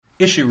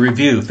Issue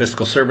Review,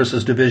 Fiscal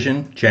Services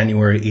Division,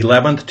 January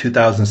 11th,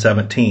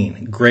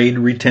 2017. Grade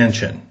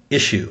Retention.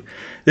 Issue.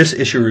 This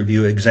issue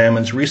review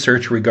examines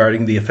research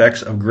regarding the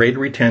effects of grade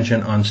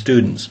retention on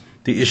students.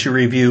 The issue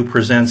review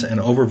presents an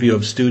overview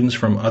of students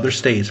from other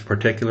states,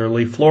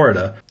 particularly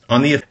Florida,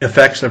 on the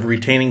effects of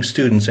retaining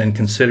students and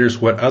considers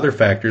what other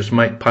factors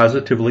might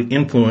positively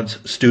influence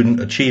student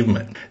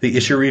achievement. The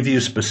issue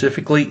review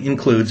specifically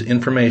includes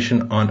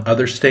information on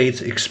other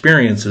states'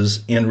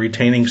 experiences in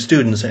retaining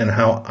students and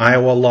how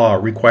Iowa law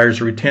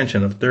requires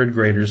retention of third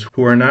graders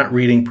who are not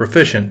reading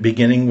proficient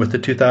beginning with the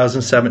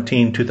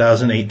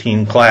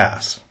 2017-2018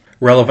 class.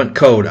 Relevant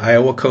code,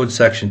 Iowa Code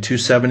Section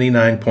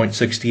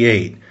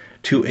 279.68.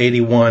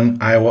 281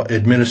 Iowa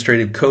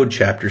Administrative Code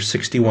Chapter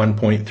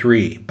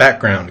 61.3.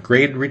 Background.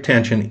 Grade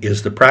retention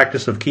is the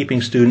practice of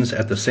keeping students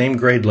at the same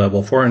grade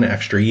level for an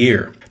extra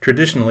year.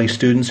 Traditionally,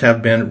 students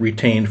have been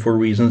retained for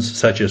reasons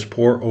such as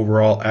poor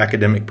overall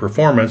academic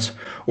performance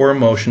or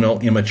emotional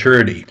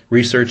immaturity.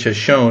 Research has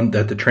shown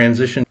that the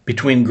transition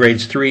between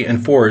grades 3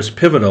 and 4 is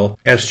pivotal,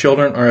 as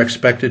children are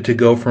expected to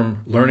go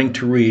from learning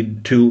to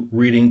read to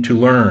reading to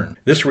learn.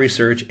 This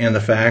research and the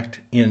fact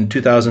in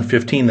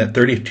 2015 that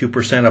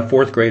 32% of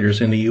fourth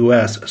graders in the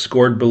U.S.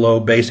 scored below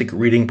basic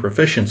reading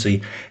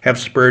proficiency have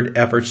spurred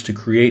efforts to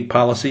create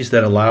policies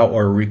that allow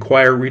or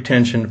require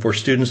retention for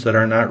students that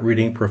are not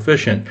reading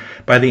proficient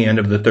by the end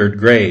of the third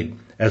grade.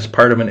 As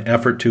part of an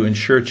effort to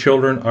ensure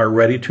children are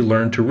ready to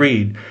learn to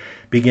read,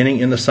 beginning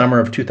in the summer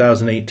of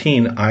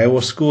 2018,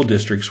 Iowa school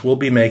districts will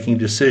be making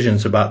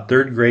decisions about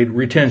third grade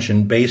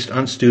retention based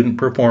on student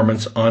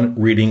performance on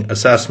reading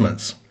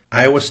assessments.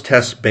 Iowa's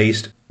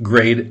test-based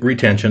grade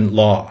retention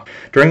law.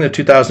 During the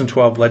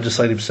 2012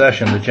 legislative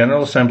session, the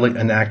General Assembly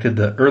enacted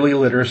the Early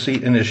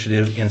Literacy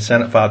Initiative in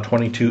Senate File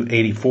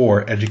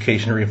 2284,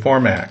 Education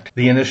Reform Act.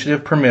 The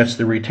initiative permits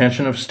the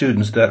retention of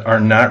students that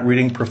are not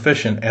reading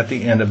proficient at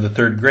the end of the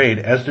third grade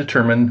as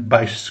determined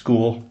by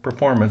school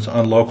performance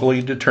on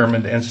locally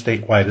determined and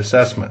statewide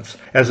assessments.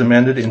 As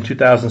amended in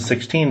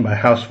 2016 by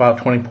House File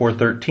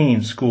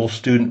 2413, School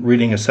Student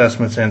Reading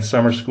Assessments and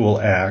Summer School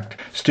Act,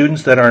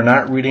 students that are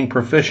not reading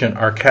proficient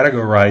are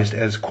categorized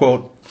as,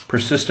 quote,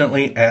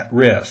 persistently at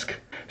risk.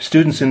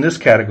 Students in this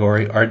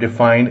category are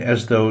defined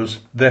as those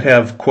that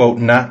have, quote,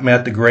 not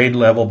met the grade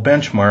level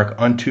benchmark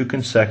on 2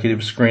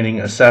 consecutive screening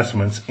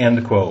assessments,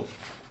 end quote.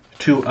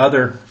 2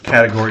 other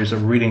categories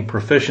of reading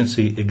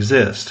proficiency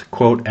exist,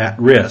 quote, at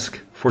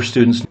risk for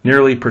students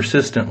nearly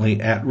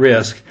persistently at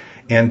risk,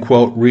 and,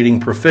 quote,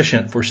 reading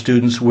proficient for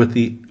students with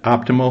the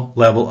optimal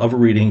level of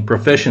reading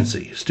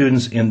proficiency.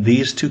 Students in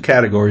these 2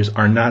 categories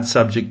are not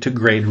subject to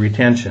grade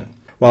retention.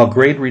 While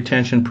grade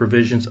retention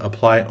provisions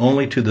apply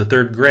only to the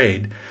third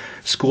grade,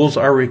 schools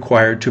are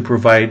required to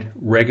provide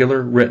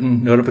regular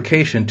written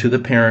notification to the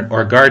parent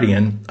or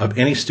guardian of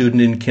any student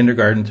in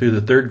kindergarten through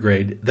the third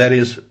grade that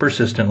is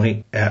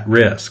persistently at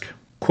risk.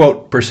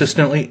 Quote,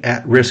 persistently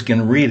at risk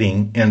in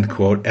reading, end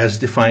quote, as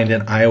defined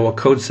in Iowa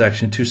Code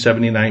Section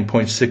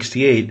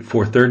 279.68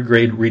 for third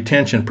grade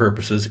retention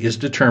purposes is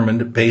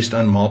determined based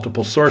on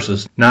multiple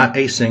sources, not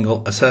a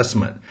single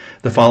assessment.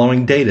 The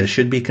following data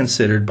should be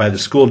considered by the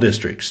school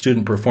district.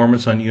 Student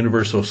performance on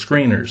universal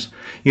screeners.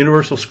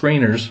 Universal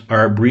screeners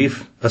are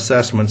brief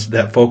assessments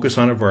that focus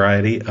on a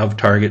variety of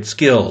target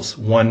skills.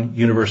 One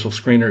universal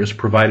screener is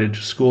provided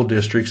to school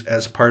districts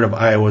as part of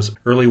Iowa's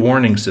early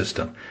warning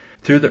system.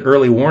 Through the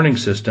early warning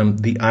system,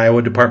 the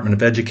Iowa Department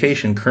of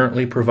Education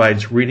currently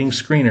provides reading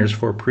screeners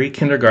for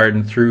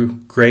pre-kindergarten through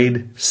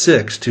grade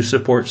 6 to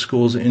support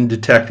schools in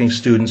detecting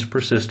students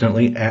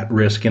persistently at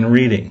risk in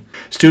reading.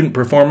 Student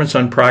performance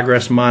on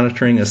progress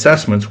monitoring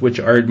assessments, which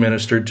are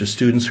administered to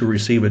students who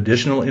receive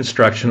additional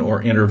instruction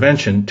or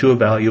intervention to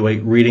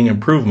evaluate reading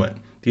improvement.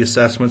 The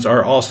assessments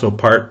are also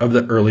part of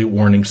the early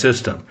warning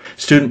system.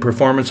 Student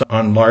performance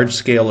on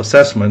large-scale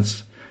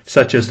assessments,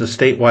 such as the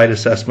statewide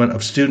assessment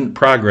of student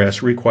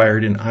progress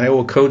required in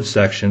Iowa Code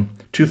Section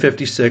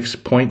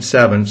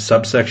 256.7,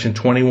 subsection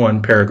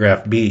 21,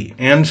 paragraph B,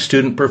 and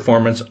student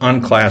performance on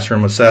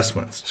classroom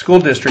assessments. School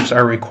districts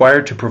are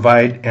required to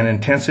provide an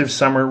intensive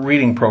summer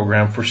reading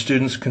program for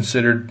students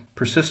considered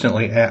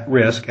persistently at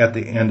risk at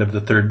the end of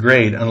the third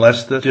grade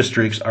unless the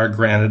districts are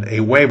granted a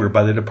waiver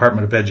by the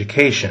Department of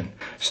Education.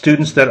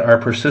 Students that are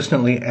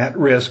persistently at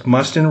risk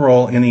must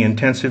enroll in the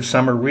intensive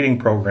summer reading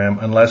program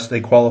unless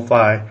they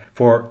qualify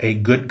for a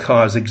good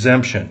cause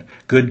exemption.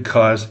 Good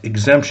cause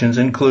exemptions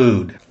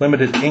include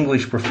limited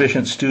English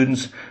proficient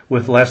students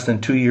with less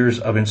than 2 years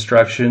of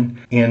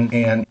instruction in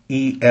an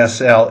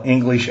ESL,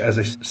 English as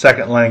a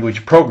Second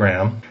Language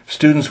program,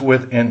 students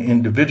with an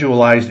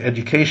individualized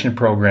education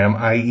program,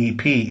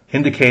 IEP,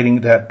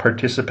 indicating that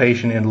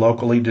participation in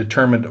locally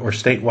determined or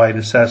statewide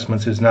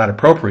assessments is not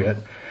appropriate,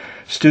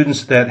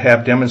 students that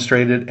have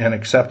demonstrated an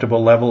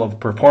acceptable level of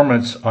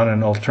performance on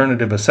an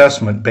alternative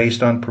assessment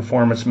based on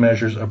performance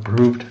measures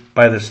approved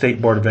by the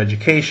State Board of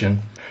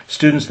Education,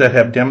 students that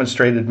have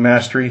demonstrated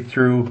mastery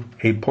through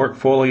a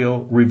portfolio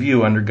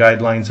review under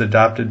guidelines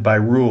adopted by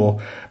rule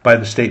by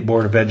the State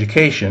Board of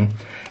Education,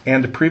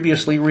 and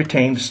previously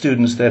retained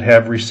students that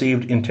have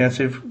received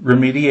intensive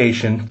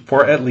remediation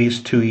for at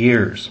least 2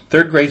 years.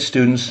 Third grade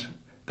students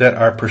that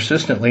are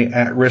persistently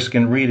at risk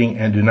in reading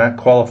and do not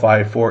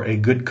qualify for a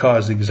good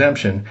cause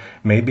exemption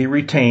may be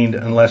retained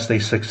unless they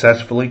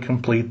successfully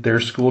complete their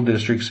school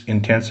district's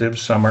intensive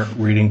summer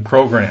reading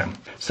program.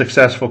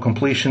 Successful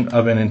completion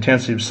of an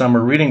intensive summer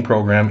reading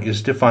program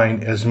is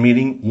defined as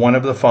meeting one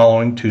of the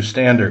following 2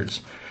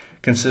 standards: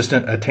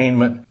 consistent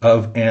attainment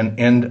of an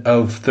end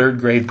of third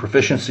grade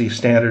proficiency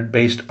standard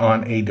based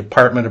on a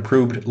department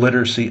approved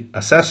literacy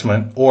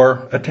assessment,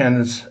 or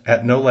attendance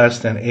at no less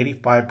than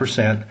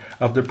 85%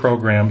 of the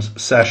program's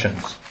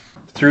sessions.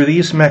 Through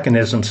these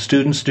mechanisms,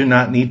 students do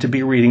not need to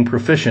be reading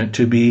proficient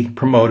to be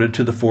promoted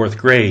to the 4th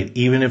grade,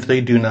 even if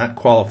they do not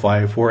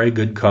qualify for a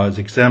good cause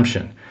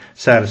exemption.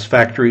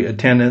 Satisfactory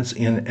attendance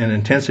in an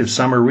intensive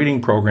summer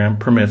reading program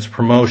permits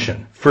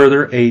promotion.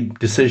 Further, a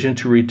decision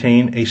to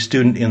retain a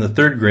student in the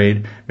 3rd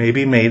grade may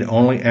be made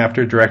only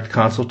after direct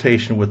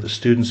consultation with the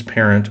student's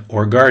parent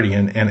or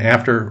guardian and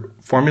after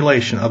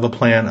formulation of a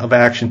plan of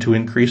action to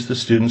increase the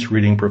student's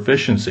reading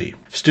proficiency.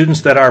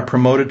 Students that are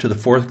promoted to the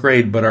 4th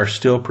grade but are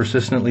still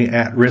persistently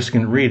at risk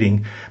in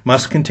reading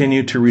must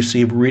continue to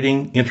receive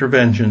reading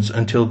interventions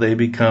until they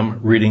become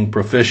reading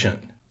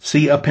proficient.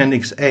 See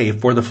Appendix A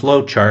for the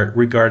flow chart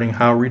regarding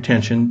how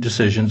retention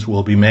decisions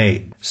will be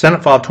made.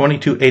 Senate File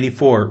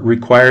 2284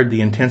 required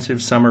the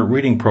intensive summer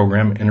reading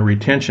program and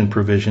retention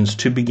provisions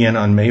to begin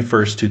on May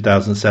 1,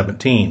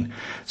 2017.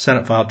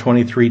 Senate File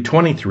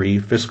 2323,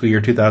 Fiscal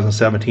Year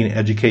 2017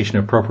 Education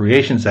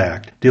Appropriations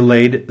Act,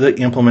 delayed the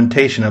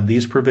implementation of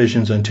these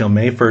provisions until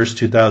May 1,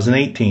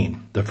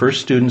 2018. The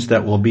first students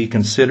that will be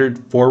considered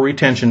for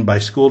retention by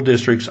school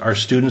districts are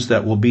students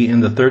that will be in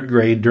the 3rd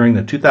grade during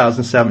the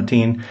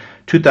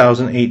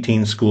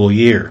 2017-2018 school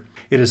year.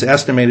 It is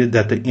estimated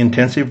that the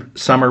intensive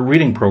summer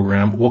reading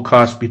program will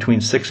cost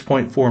between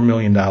 $6.4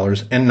 million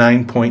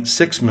and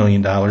 $9.6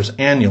 million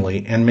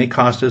annually and may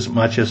cost as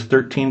much as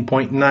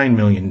 $13.9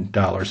 million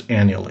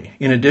annually.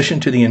 In addition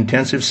to the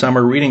intensive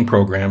summer reading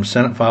program,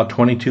 Senate File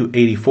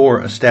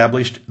 2284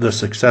 established the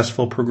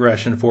Successful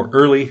Progression for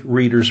Early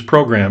Readers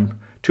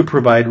program to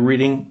provide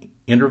reading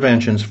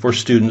interventions for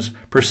students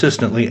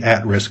persistently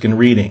at risk in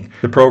reading.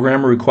 The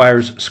program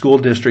requires school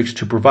districts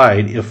to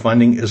provide, if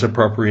funding is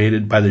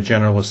appropriated by the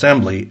General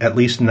Assembly, at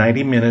least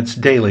 90 minutes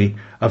daily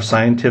of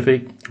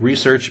scientific,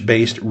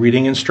 research-based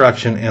reading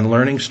instruction and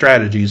learning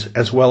strategies,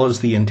 as well as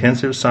the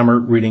intensive summer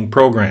reading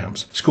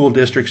programs. School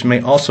districts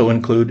may also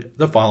include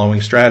the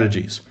following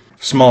strategies: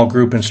 small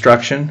group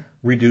instruction,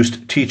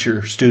 reduced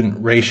teacher-student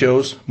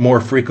ratios, more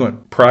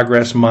frequent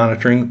progress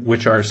monitoring,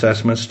 which are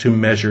assessments to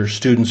measure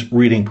students'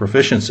 reading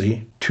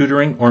proficiency,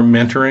 tutoring or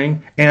mentoring,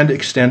 and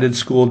extended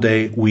school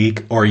day,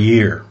 week, or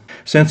year.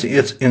 Since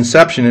its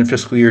inception in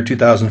fiscal year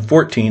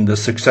 2014, the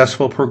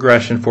Successful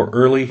Progression for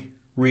Early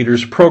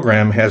Readers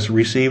program has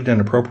received an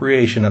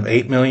appropriation of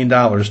 $8 million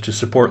to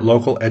support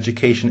local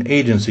education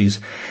agencies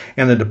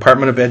and the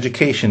Department of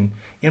Education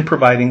in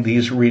providing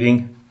these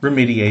reading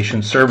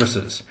remediation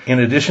services. In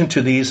addition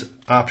to these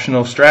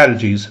optional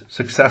strategies,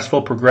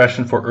 Successful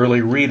Progression for Early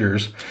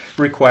Readers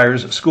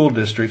requires school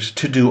districts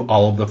to do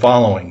all of the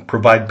following: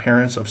 provide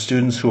parents of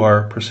students who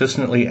are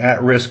persistently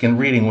at risk in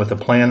reading with a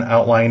plan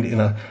outlined in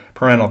a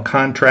parental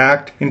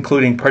contract,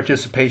 including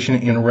participation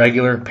in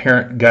regular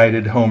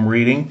parent-guided home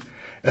reading,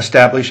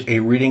 establish a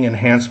reading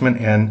enhancement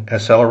and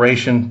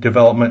acceleration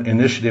development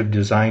initiative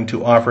designed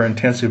to offer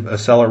intensive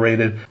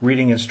accelerated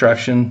reading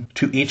instruction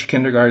to each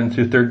kindergarten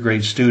through 3rd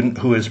grade student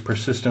who is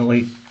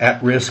persistently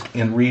at risk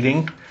in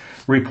reading,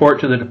 report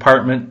to the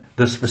department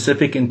the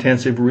specific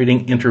intensive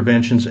reading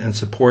interventions and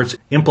supports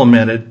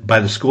implemented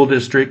by the school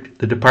district.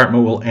 The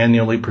department will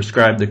annually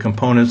prescribe the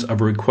components of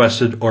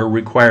requested or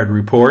required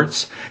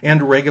reports,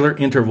 and regular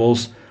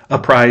intervals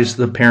apprise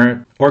the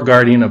parent or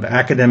guardian of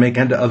academic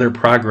and other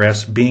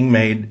progress being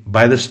made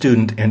by the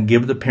student and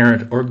give the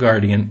parent or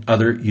guardian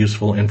other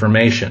useful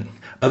information.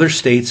 Other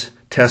states'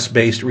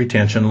 test-based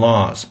retention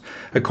laws.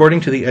 According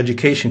to the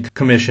Education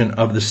Commission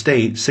of the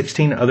state,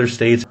 16 other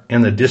states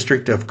and the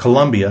District of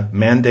Columbia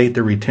mandate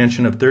the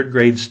retention of 3rd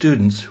grade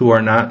students who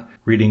are not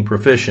reading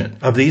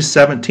proficient. Of these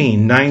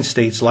 17, 9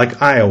 states,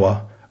 like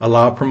Iowa,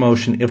 allow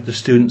promotion if the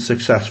student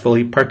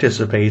successfully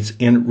participates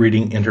in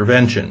reading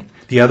intervention.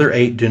 The other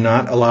 8 do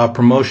not allow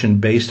promotion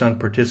based on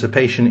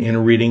participation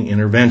in reading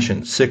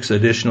intervention. 6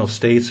 additional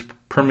states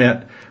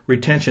permit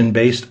retention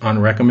based on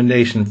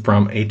recommendation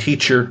from a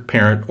teacher,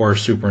 parent, or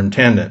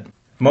superintendent.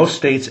 Most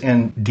states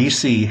and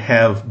D.C.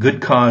 have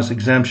good cause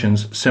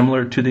exemptions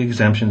similar to the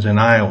exemptions in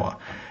Iowa.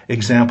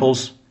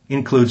 Examples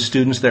include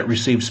students that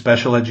receive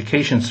special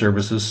education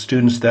services,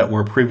 students that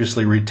were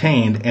previously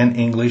retained, and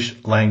English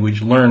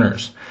language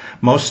learners.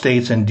 Most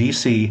states and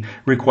D.C.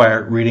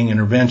 require reading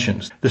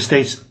interventions. The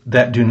states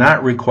that do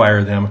not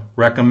require them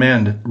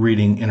recommend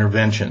reading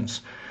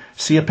interventions.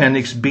 See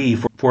Appendix B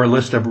for a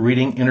list of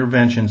reading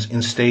interventions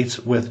in states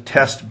with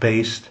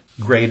test-based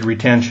grade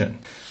retention.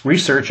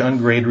 Research on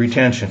grade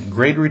retention.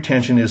 Grade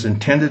retention is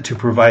intended to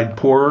provide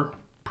poorer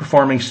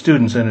performing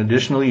students an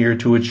additional year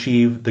to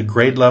achieve the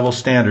grade level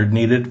standard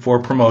needed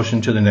for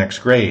promotion to the next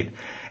grade.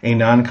 A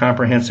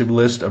non-comprehensive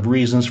list of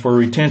reasons for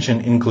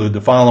retention include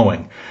the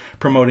following: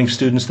 promoting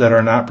students that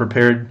are not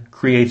prepared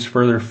creates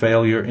further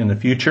failure in the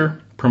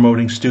future.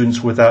 Promoting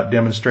students without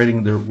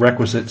demonstrating the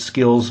requisite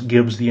skills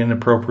gives the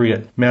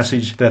inappropriate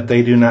message that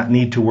they do not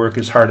need to work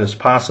as hard as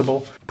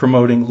possible.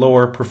 Promoting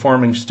lower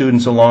performing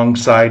students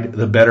alongside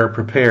the better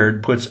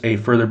prepared puts a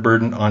further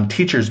burden on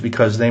teachers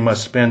because they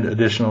must spend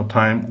additional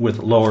time with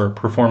lower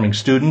performing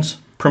students.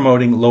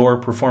 Promoting lower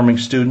performing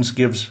students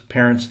gives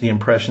parents the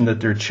impression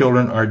that their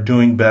children are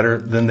doing better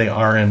than they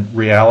are in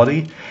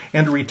reality.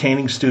 And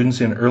retaining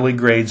students in early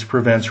grades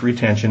prevents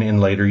retention in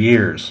later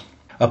years.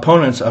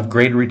 Opponents of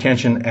grade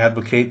retention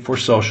advocate for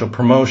social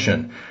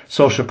promotion.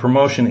 Social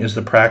promotion is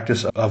the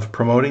practice of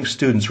promoting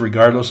students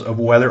regardless of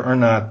whether or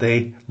not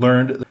they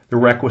learned the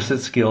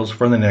requisite skills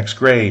for the next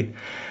grade.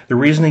 The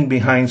reasoning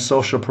behind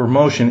social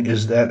promotion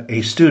is that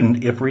a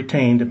student, if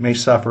retained, may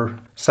suffer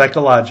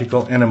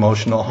psychological and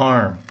emotional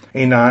harm.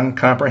 A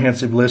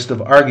non-comprehensive list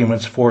of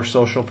arguments for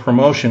social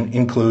promotion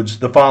includes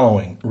the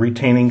following: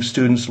 retaining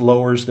students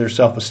lowers their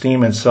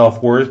self-esteem and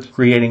self-worth,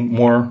 creating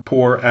more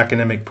poor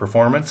academic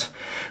performance.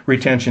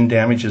 Retention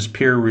damages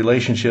peer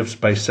relationships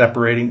by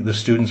separating the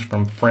students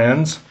from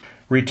friends.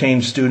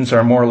 Retained students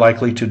are more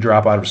likely to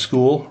drop out of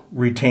school.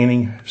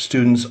 Retaining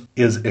students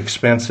is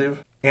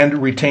expensive.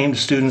 And retained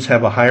students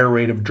have a higher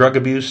rate of drug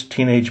abuse,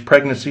 teenage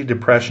pregnancy,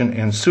 depression,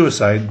 and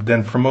suicide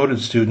than promoted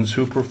students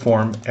who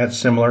perform at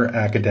similar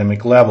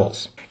academic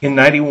levels. In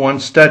 91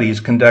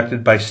 studies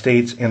conducted by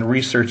states and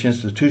research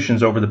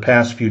institutions over the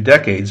past few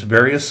decades,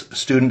 various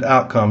student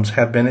outcomes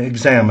have been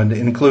examined,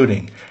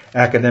 including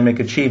academic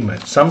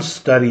achievement. Some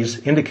studies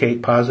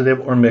indicate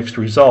positive or mixed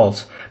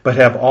results, but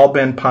have all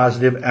been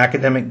positive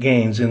academic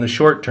gains in the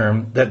short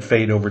term that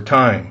fade over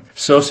time.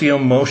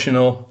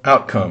 Socio-emotional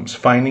outcomes.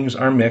 Findings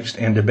are mixed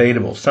and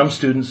debatable. Some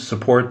students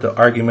support the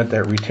argument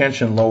that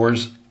retention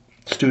lowers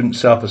student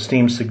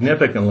self-esteem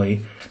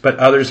significantly, but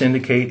others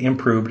indicate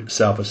improved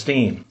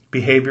self-esteem.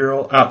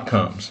 Behavioral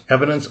outcomes.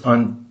 Evidence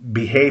on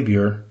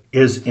behavior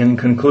is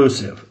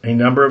inconclusive. A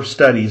number of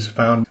studies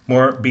found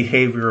more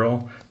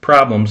behavioral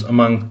problems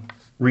among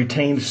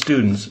retained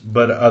students,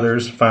 but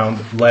others found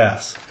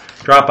less.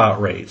 Dropout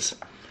rates.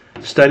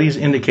 Studies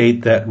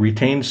indicate that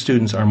retained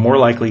students are more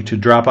likely to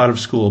drop out of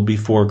school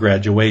before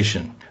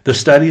graduation. The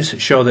studies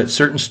show that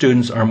certain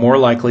students are more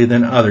likely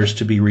than others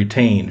to be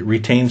retained.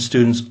 Retained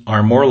students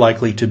are more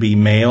likely to be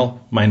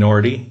male,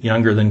 minority,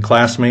 younger than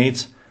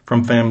classmates,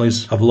 from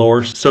families of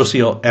lower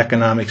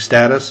socioeconomic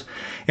status,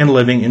 and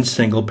living in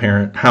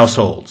single-parent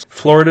households.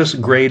 Florida's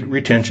grade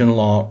retention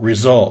law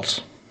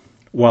results.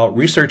 While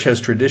research has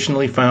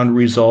traditionally found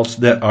results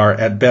that are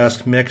at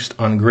best mixed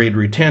on grade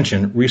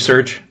retention,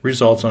 research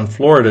results on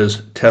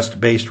Florida's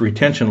test-based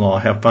retention law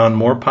have found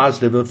more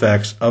positive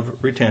effects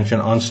of retention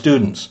on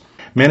students.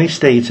 Many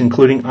states,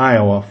 including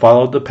Iowa,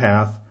 followed the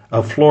path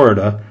of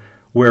Florida,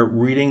 where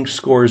reading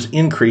scores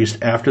increased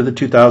after the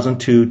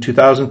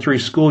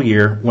 2002-2003 school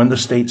year when the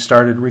state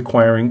started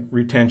requiring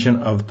retention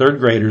of third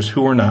graders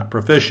who were not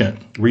proficient.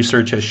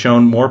 Research has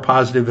shown more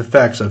positive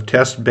effects of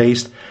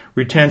test-based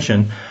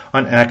retention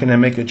on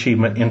academic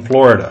achievement in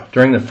Florida.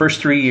 During the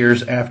first 3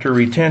 years after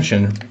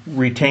retention,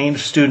 retained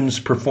students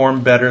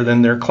performed better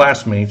than their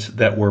classmates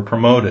that were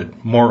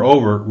promoted.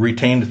 Moreover,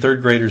 retained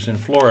third graders in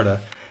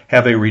Florida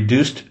have a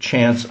reduced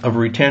chance of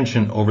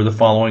retention over the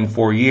following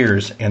 4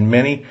 years, and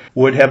many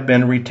would have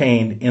been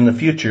retained in the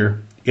future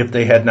if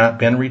they had not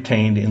been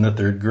retained in the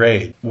third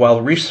grade.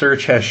 While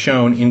research has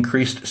shown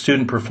increased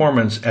student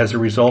performance as a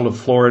result of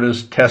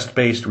Florida's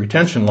test-based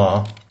retention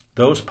law,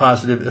 those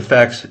positive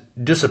effects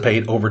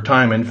dissipate over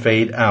time and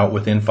fade out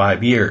within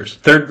 5 years.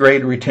 Third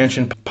grade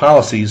retention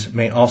policies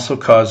may also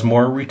cause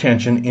more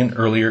retention in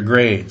earlier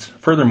grades.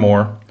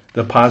 Furthermore,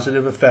 the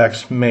positive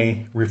effects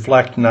may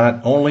reflect not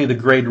only the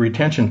grade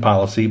retention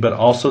policy, but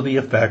also the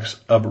effects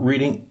of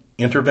reading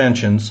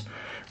interventions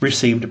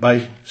received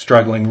by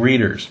struggling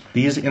readers.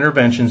 These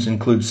interventions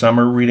include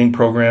summer reading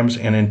programs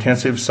and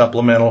intensive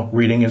supplemental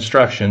reading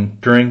instruction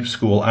during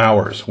school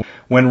hours.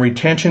 When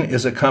retention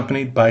is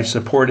accompanied by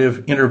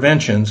supportive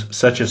interventions,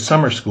 such as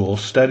summer school,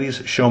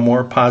 studies show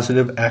more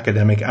positive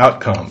academic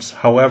outcomes.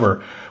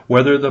 However,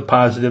 whether the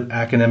positive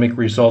academic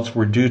results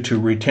were due to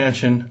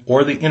retention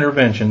or the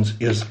interventions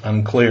is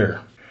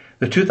unclear.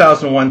 The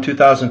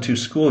 2001-2002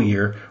 school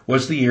year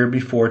was the year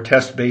before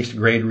test-based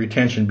grade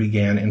retention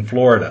began in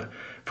Florida.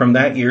 From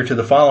that year to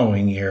the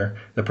following year,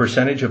 the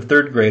percentage of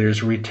third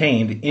graders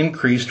retained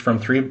increased from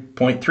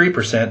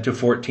 3.3% to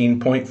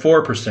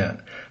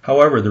 14.4%.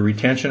 However, the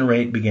retention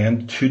rate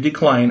began to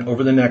decline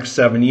over the next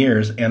 7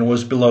 years and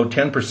was below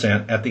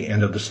 10% at the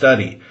end of the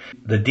study.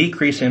 The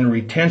decrease in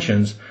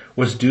retentions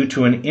was due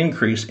to an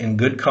increase in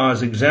good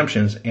cause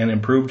exemptions and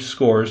improved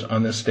scores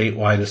on the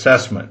statewide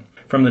assessment.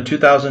 From the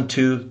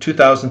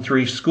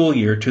 2002-2003 school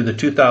year to the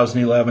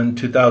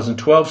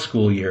 2011-2012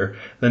 school year,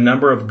 the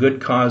number of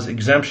good cause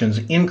exemptions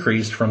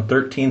increased from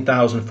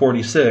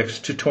 13,046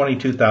 to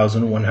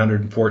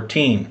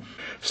 22,114.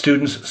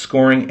 Students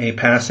scoring a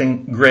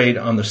passing grade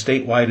on the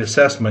statewide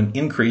assessment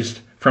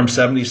increased from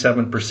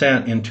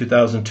 77% in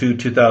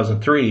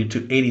 2002-2003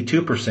 to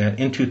 82%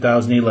 in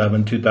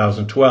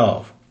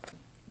 2011-2012.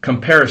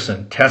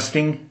 Comparison: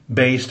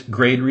 testing-based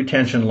grade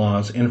retention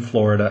laws in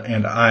Florida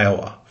and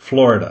Iowa.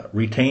 Florida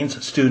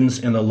retains students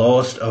in the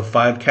lowest of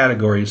 5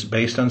 categories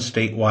based on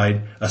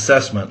statewide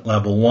assessment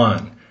level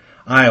 1.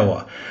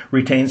 Iowa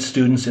retains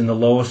students in the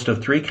lowest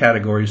of 3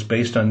 categories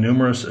based on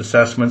numerous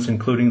assessments,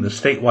 including the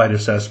statewide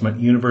assessment,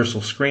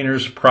 universal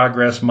screeners,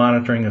 progress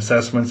monitoring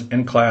assessments,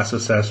 and class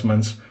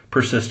assessments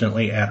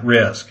persistently at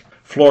risk.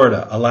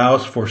 Florida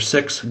allows for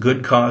 6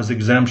 good cause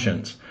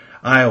exemptions.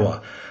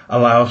 Iowa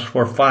allows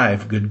for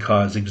 5 good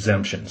cause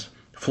exemptions.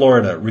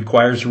 Florida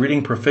requires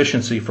reading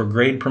proficiency for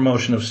grade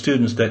promotion of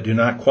students that do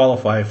not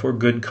qualify for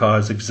good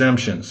cause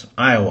exemptions.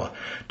 Iowa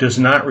does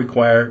not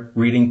require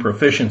reading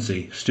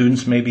proficiency.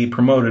 Students may be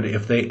promoted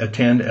if they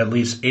attend at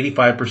least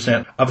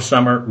 85% of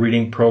summer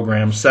reading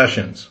program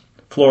sessions.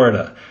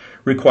 Florida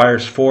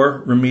requires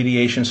 4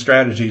 remediation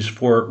strategies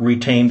for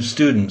retained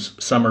students: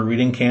 summer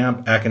reading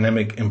camp,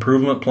 academic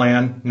improvement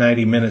plan,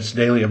 90 minutes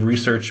daily of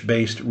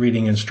research-based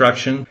reading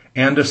instruction,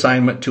 and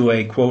assignment to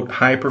a, quote,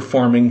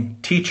 high-performing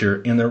teacher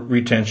in the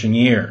retention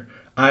year.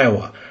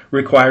 Iowa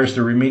requires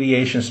the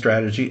remediation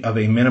strategy of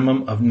a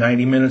minimum of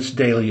 90 minutes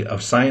daily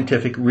of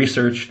scientific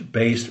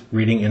research-based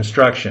reading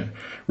instruction.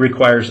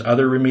 Requires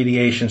other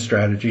remediation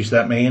strategies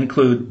that may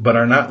include, but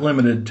are not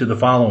limited to, the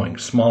following: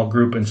 small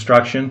group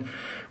instruction,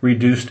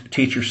 reduced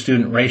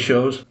teacher-student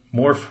ratios,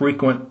 more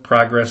frequent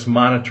progress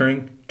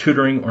monitoring,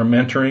 tutoring or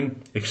mentoring,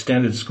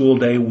 extended school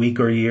day, week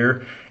or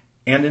year,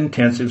 and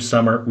intensive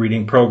summer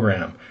reading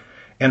program.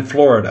 And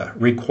Florida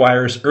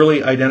requires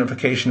early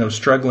identification of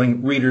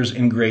struggling readers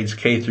in grades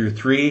K through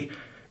 3,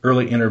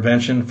 early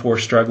intervention for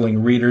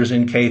struggling readers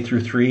in K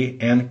through 3,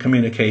 and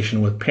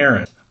communication with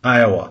parents.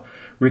 Iowa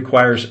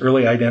requires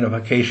early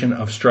identification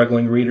of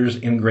struggling readers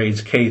in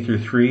grades K through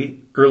 3,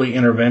 early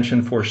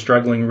intervention for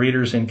struggling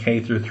readers in K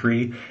through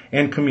 3,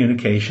 and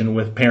communication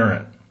with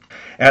parent.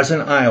 As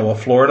in Iowa,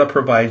 Florida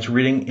provides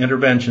reading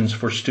interventions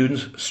for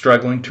students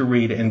struggling to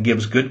read and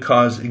gives good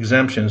cause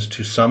exemptions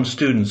to some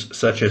students,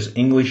 such as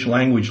English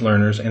language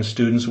learners and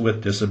students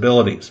with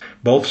disabilities.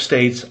 Both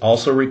states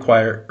also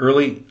require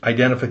early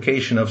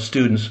identification of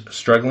students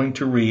struggling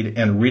to read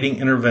and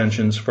reading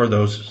interventions for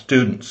those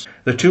students.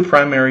 The 2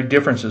 primary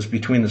differences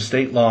between the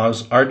state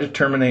laws are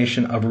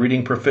determination of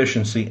reading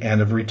proficiency and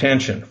of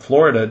retention.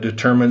 Florida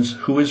determines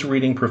who is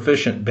reading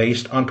proficient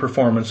based on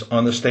performance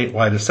on the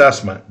statewide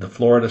assessment, the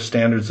Florida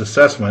Standards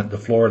Assessment, the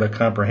Florida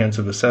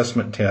Comprehensive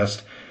Assessment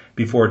Test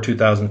before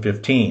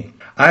 2015.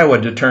 Iowa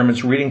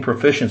determines reading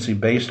proficiency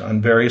based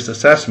on various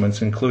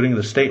assessments, including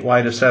the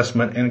statewide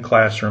assessment and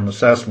classroom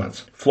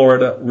assessments.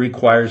 Florida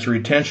requires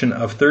retention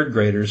of 3rd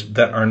graders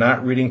that are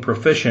not reading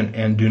proficient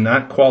and do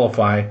not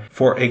qualify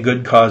for a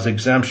good cause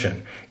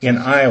exemption. In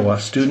Iowa,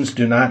 students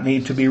do not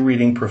need to be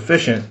reading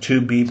proficient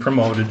to be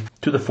promoted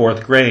to the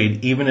 4th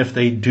grade, even if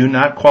they do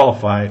not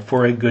qualify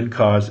for a good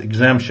cause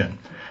exemption.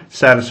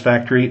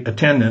 Satisfactory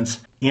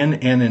attendance in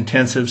an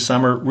intensive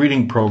summer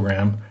reading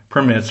program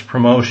permits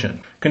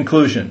promotion.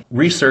 Conclusion: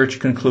 research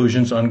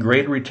conclusions on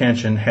grade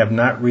retention have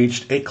not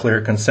reached a clear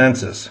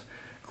consensus.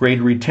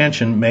 Grade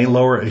retention may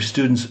lower a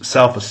student's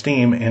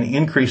self-esteem and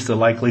increase the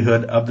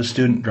likelihood of the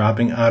student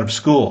dropping out of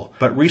school.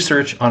 But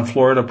research on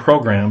Florida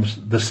programs,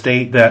 the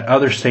state that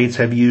other states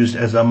have used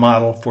as a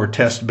model for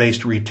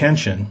test-based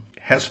retention,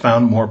 has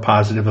found more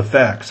positive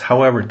effects.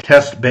 However,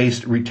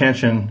 test-based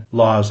retention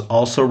laws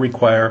also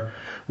require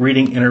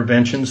reading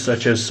interventions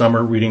such as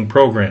summer reading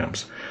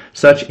programs.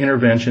 Such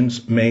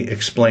interventions may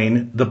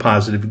explain the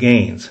positive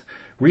gains.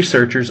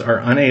 Researchers are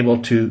unable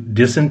to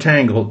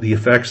disentangle the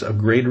effects of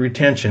grade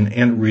retention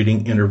and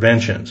reading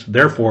interventions.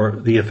 Therefore,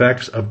 the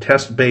effects of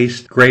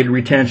test-based grade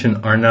retention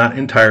are not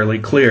entirely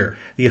clear.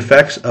 The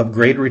effects of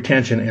grade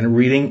retention and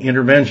reading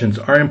interventions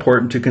are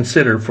important to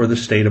consider for the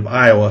state of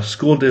Iowa,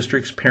 school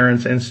districts,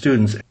 parents, and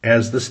students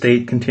as the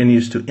state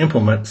continues to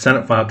implement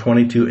Senate File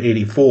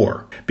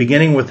 2284.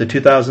 Beginning with the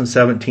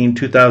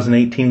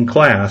 2017-2018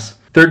 class,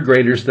 3rd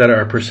graders that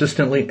are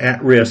persistently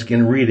at risk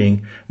in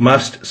reading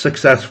must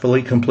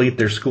successfully complete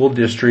their school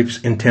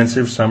district's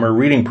intensive summer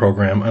reading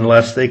program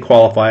unless they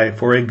qualify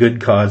for a good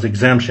cause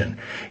exemption.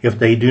 If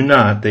they do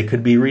not, they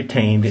could be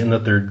retained in the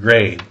 3rd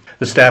grade.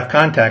 The staff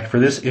contact for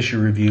this issue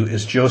review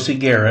is Josie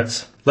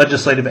Garretts,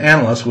 Legislative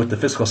Analyst with the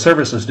Fiscal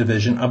Services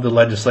Division of the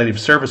Legislative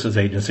Services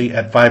Agency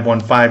at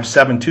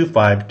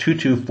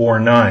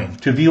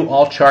 515-725-2249. To view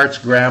all charts,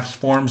 graphs,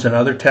 forms, and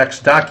other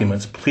text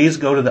documents, please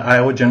go to the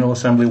Iowa General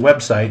Assembly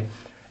website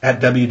at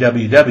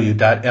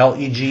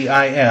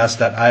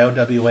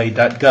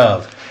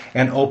www.legis.iowa.gov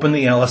and open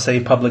the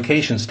LSA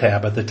Publications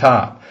tab at the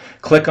top.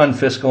 Click on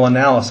Fiscal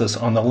Analysis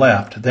on the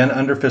left, then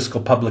under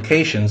Fiscal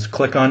Publications,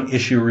 click on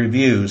Issue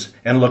Reviews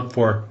and look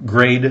for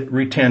Grade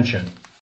Retention.